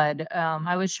with blood.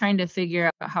 I was trying to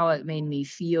figure out how it made me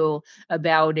feel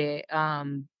about it.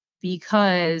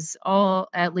 Because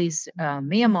at least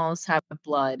mammals have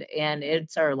blood and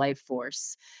it's our life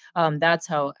force. That's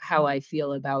how I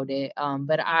feel about it.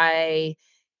 But I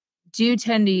do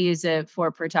tend to use it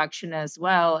for protection as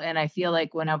well. And I feel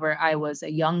like whenever I was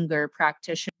a younger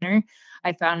practitioner,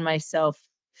 I found myself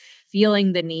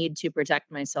feeling the need to protect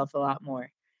myself a lot more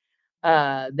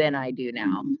than I do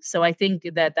now. So I think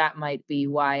that that might be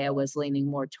why I was leaning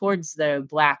more towards the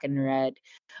black and red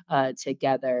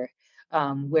together.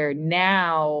 Where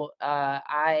now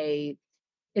I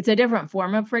it's a different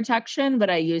form of protection, but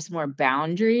I use more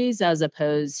boundaries as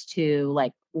opposed to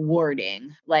like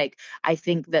warding. Like, I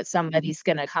think that somebody's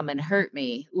going to come and hurt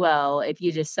me. Well, if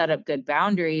you just set up good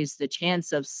boundaries, the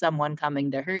chance of someone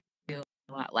coming to hurt you is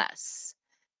a lot less.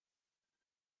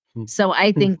 So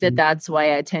I think that Mhm. that's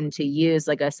why I tend to use,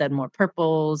 like I said, more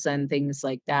purples and things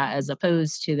like that, as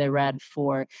opposed to the red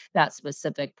for that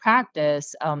specific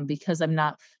practice, because I'm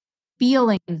not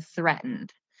feeling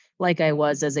threatened like I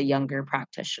was as a younger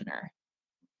practitioner.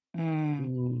 Mm,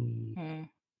 Mm, mm.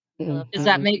 Love Does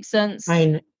that. that mhm. make sense?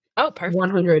 I Oh, perfect.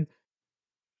 100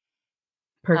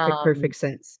 Um, perfect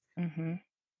sense. Mhm.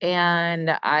 and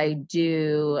I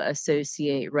do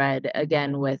associate red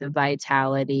again with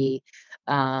vitality,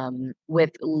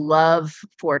 with love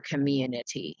for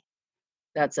community.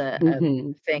 That's a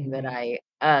Mhm. thing that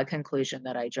a conclusion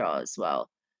that I draw as well.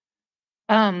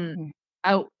 Um, Mm.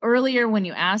 Earlier when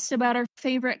you asked about our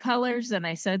favorite colors and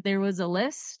I said there was a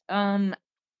list,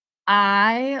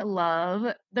 I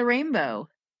love the rainbow.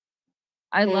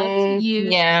 I love to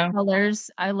use Yeah.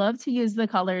 colors. I love to use the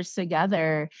colors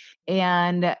together.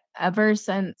 And ever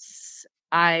since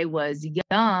I was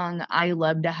young, I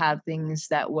loved to have things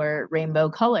that were rainbow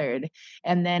colored.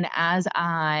 And then as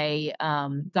I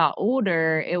got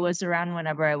older, it was around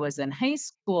whenever I was in high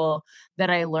school that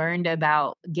I learned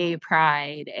about gay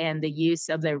pride and the use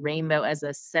of the rainbow as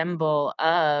a symbol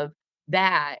of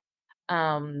that.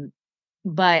 Um,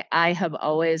 but I have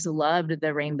always loved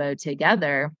the rainbow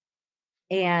together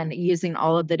and using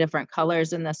all of the different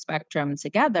colors in the spectrum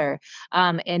together.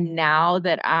 And now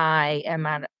that I am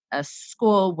at a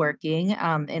school working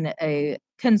in a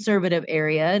conservative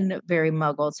area and a very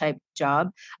muggle type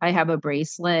job, I have a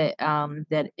bracelet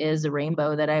that is a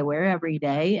rainbow that I wear every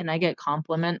day, and I get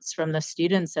compliments from the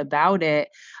students about it.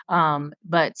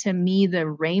 But to me, the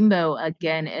rainbow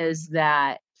again is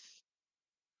that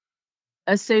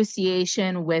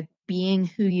association with being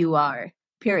who you are,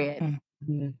 period.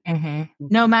 Mm-hmm.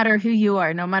 No matter who you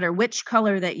are, no matter which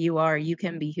color that you are, you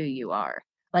can be who you are.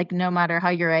 Like, no matter how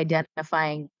you're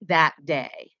identifying that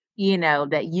day,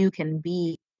 that you can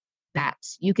be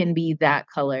that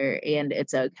color and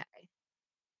it's okay.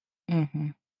 Mm-hmm.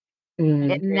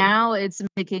 And now it's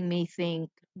making me think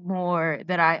more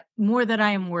that I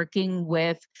am working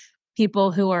with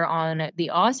people who are on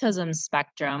the autism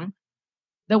spectrum.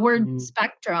 The word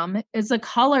spectrum is a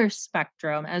color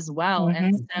spectrum as well.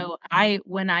 And so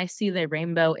when I see the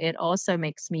rainbow, it also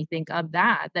makes me think of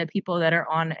that people that are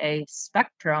on a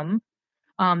spectrum,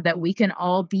 that we can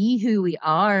all be who we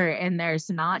are. And there's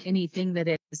not anything that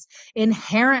is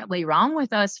inherently wrong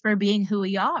with us for being who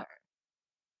we are.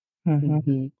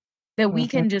 That we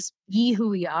can just be who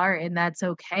we are, and that's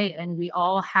okay. And we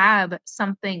all have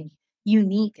something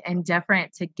unique and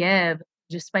different to give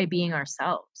just by being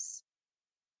ourselves.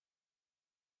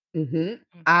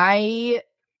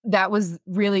 That was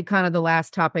really kind of the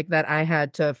last topic that I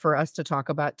had for us to talk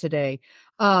about today,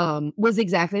 was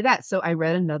exactly that. So I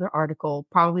read another article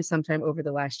probably sometime over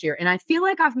the last year, and I feel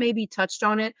like I've maybe touched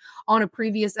on it on a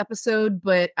previous episode,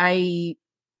 but I'm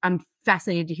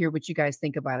fascinated to hear what you guys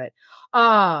think about it.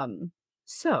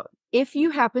 So if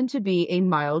you happen to be a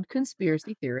mild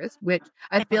conspiracy theorist, which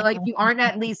I feel like you aren't,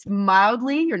 at least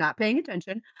mildly, you're not paying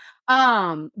attention.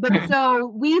 But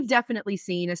so we've definitely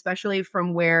seen, especially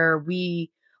from where we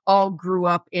all grew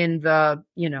up in the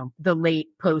late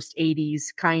post 80s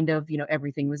kind of,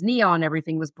 everything was neon,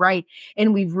 everything was bright.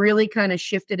 And we've really kind of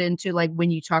shifted into, like,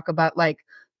 when you talk about like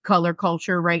color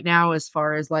culture right now, as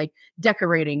far as like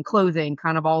decorating, clothing,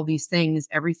 kind of all these things,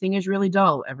 everything is really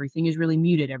dull, everything is really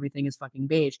muted, everything is fucking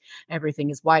beige,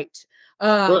 everything is white.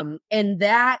 And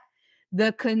that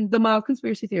the mild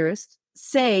conspiracy theorists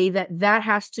say that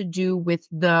has to do with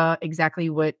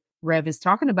exactly what Rev is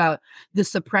talking about, the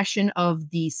suppression of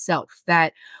the self.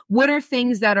 That what are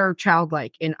things that are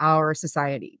childlike in our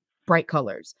society? Bright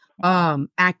colors,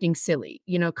 acting silly,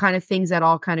 kind of things that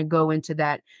all kind of go into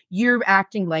that. You're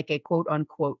acting like a quote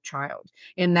unquote child,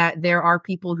 and that there are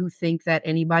people who think that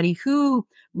anybody who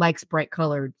likes bright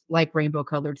colored, like rainbow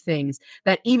colored things,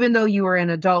 that even though you are an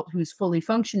adult who's fully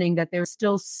functioning, that there's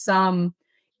still some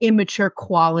immature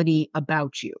quality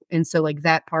about you. And so like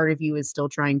that part of you is still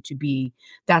trying to be,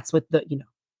 that's what the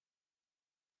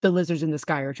lizards in the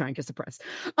sky are trying to suppress,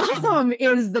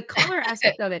 is the color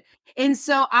aspect of it. And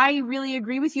so I really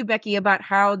agree with you, Becky, about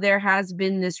how there has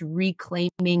been this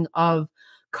reclaiming of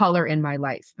color in my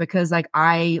life, because like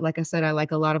I said, I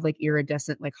like a lot of like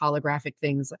iridescent, like holographic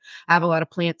things. I have a lot of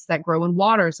plants that grow in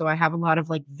water. So I have a lot of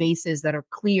like vases that are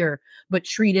clear, but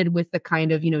treated with the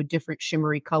kind of, different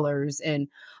shimmery colors. And,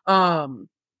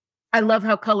 I love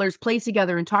how colors play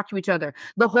together and talk to each other.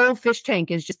 The whole fish tank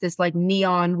is just this like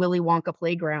neon Willy Wonka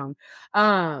playground.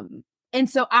 And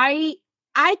so I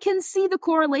can see the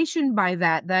correlation by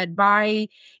that by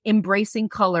embracing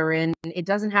color, and it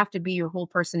doesn't have to be your whole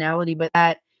personality, but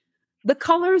that the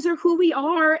colors are who we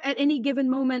are at any given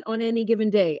moment on any given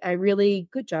day.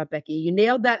 Good job, Becky. You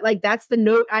nailed that. Like, that's the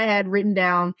note I had written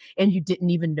down, and you didn't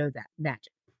even know that.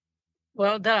 Magic.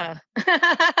 Well, duh.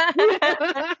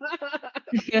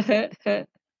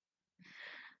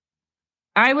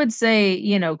 I would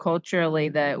say, culturally,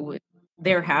 that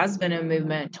there has been a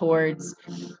movement towards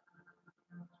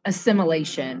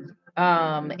assimilation.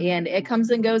 And it comes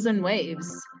and goes in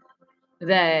waves.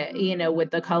 That,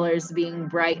 with the colors being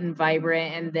bright and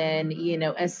vibrant, and then,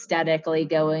 aesthetically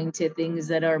going to things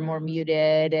that are more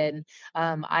muted. And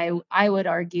I would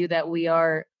argue that we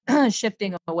are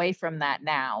shifting away from that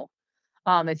now.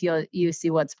 If you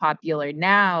see what's popular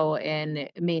now in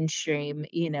mainstream,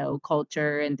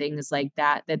 culture and things like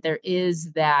that, that there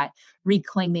is that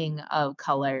reclaiming of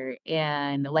color.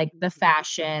 And like the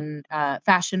fashion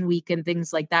week and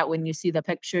things like that, when you see the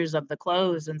pictures of the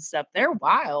clothes and stuff, they're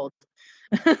wild.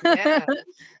 Yeah.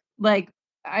 Like,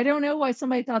 I don't know why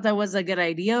somebody thought that was a good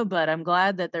idea, but I'm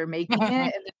glad that they're making it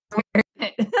and they're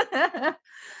wearing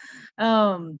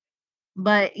it.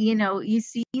 But you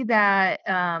see that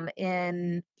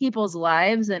in people's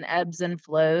lives and ebbs and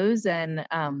flows. And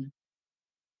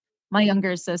my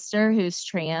younger sister, who's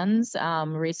trans,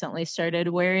 recently started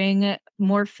wearing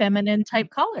more feminine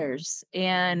type colors.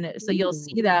 And so you'll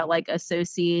see that like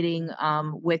associating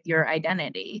with your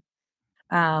identity,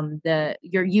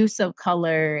 your use of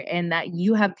color, and that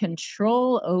you have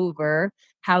control over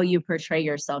how you portray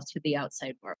yourself to the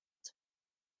outside world.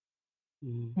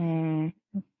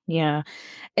 Yeah.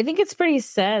 I think it's pretty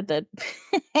sad that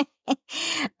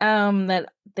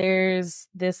that there's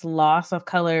this loss of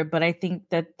color, but I think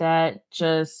that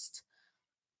just,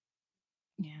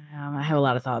 yeah, I have a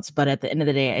lot of thoughts, but at the end of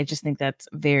the day, I just think that's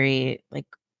very like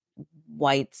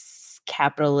white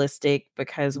capitalistic,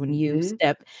 because when you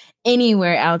step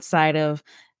anywhere outside of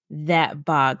that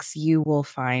box, you will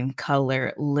find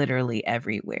color literally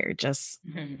everywhere. Just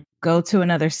go to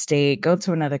another state, go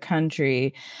to another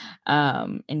country,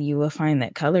 and you will find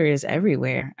that color is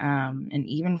everywhere. And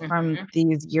even from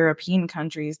these European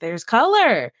countries, there's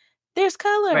color. There's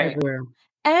color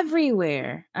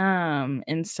everywhere.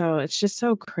 And so it's just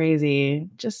so crazy.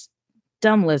 Just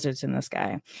dumb lizards in the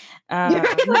sky.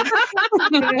 But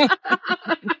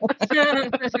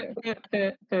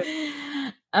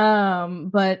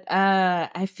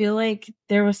I feel like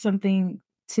there was something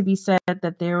to be said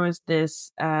that there was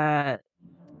this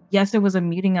yes, it was a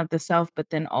meeting of the self, but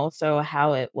then also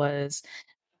how it was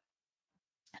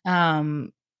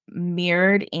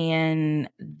mirrored in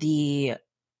the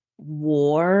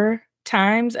war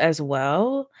times as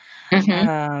well.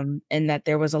 And that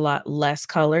there was a lot less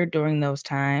color during those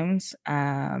times.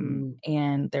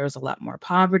 And there was a lot more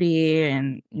poverty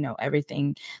and,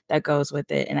 everything that goes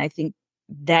with it. And I think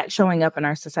that showing up in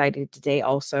our society today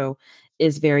also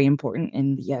is very important.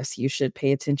 And yes, you should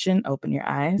pay attention, open your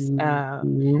eyes.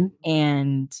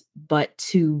 But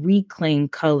to reclaim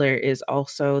color is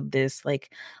also this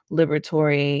like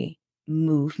liberatory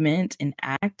movement and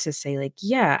act to say like,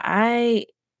 yeah,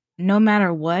 no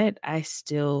matter what, I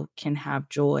still can have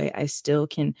joy. I still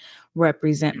can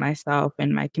represent myself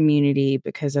and my community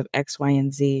because of X, Y,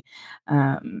 and Z.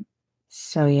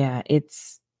 So yeah, it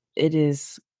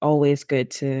is always good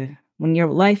to, when your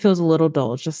life feels a little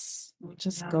dull, just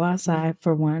go outside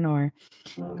for one, or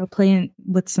go play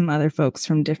with some other folks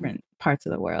from different parts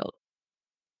of the world.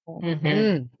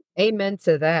 Amen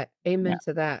to that. Amen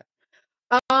to that.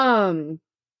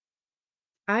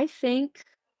 I think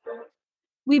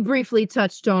we briefly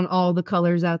touched on all the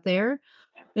colors out there,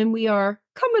 and we are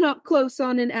coming up close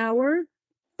on an hour.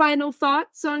 Final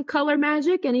thoughts on color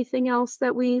magic? Anything else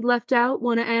that we left out?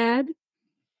 Want to add?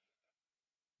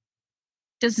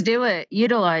 Just do it.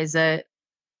 Utilize it.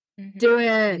 Do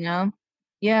it.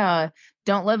 Yeah.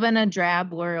 Don't live in a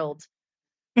drab world.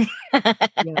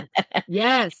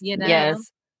 Yes.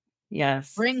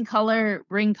 Yes. Bring color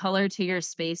to your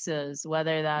spaces,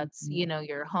 whether that's,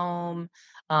 your home,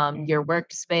 your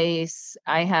workspace.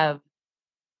 I have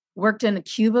worked in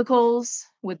cubicles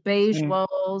with beige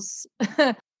walls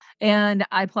and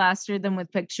I plastered them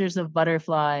with pictures of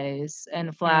butterflies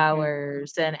and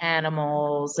flowers and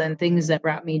animals and things that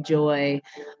brought me joy.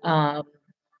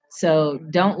 So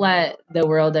don't let the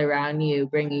world around you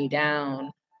bring you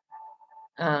down.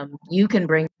 You can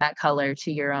bring that color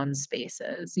to your own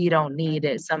spaces. You don't need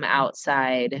some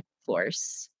outside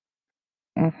force.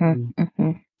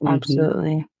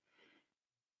 Absolutely.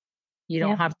 You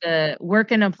don't have to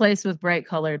work in a place with bright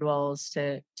colored walls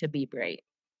to be bright,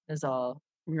 is all.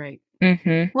 Right.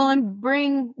 Well, and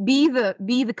be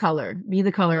the color.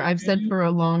 I've said for a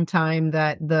long time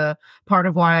that the part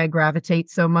of why I gravitate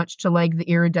so much to like the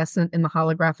iridescent and the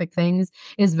holographic things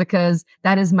is because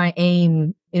that is my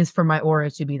aim, is for my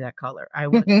aura to be that color. I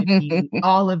want to be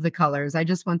all of the colors. I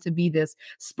just want to be this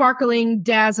sparkling,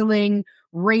 dazzling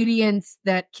radiance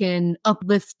that can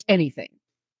uplift anything.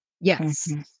 Yes.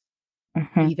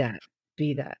 Be that.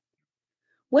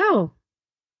 Well,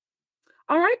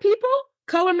 all right, people.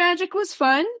 Color magic was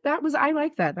fun. I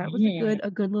like that. That was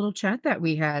a good little chat that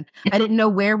we had. I didn't know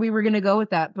where we were going to go with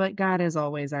that, but God, as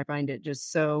always, I find it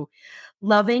just so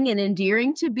loving and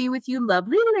endearing to be with you,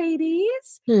 lovely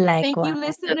ladies. Likewise. Thank you,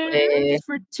 listeners,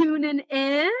 for tuning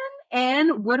in.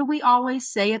 And what do we always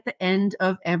say at the end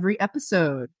of every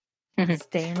episode?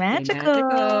 Stay magical. Stay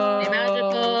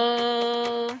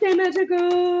magical. Stay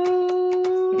magical.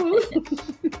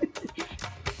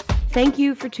 Thank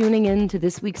you for tuning in to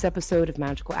this week's episode of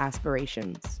Magical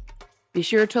Aspirations. Be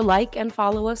sure to like and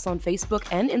follow us on Facebook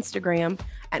and Instagram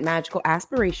at Magical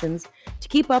Aspirations to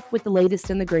keep up with the latest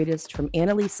and the greatest from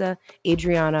Annalisa,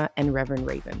 Adreyauna, and Reverend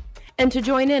Raven, and to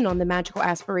join in on the Magical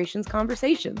Aspirations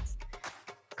conversations.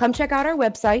 Come check out our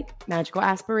website,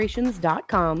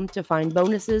 magicalaspirations.com, to find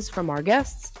bonuses from our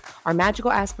guests, our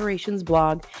Magical Aspirations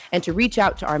blog, and to reach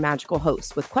out to our magical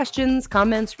hosts with questions,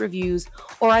 comments, reviews,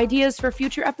 or ideas for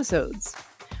future episodes.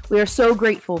 We are so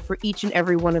grateful for each and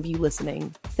every one of you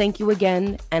listening. Thank you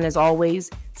again, and as always,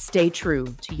 stay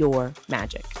true to your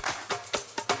magic.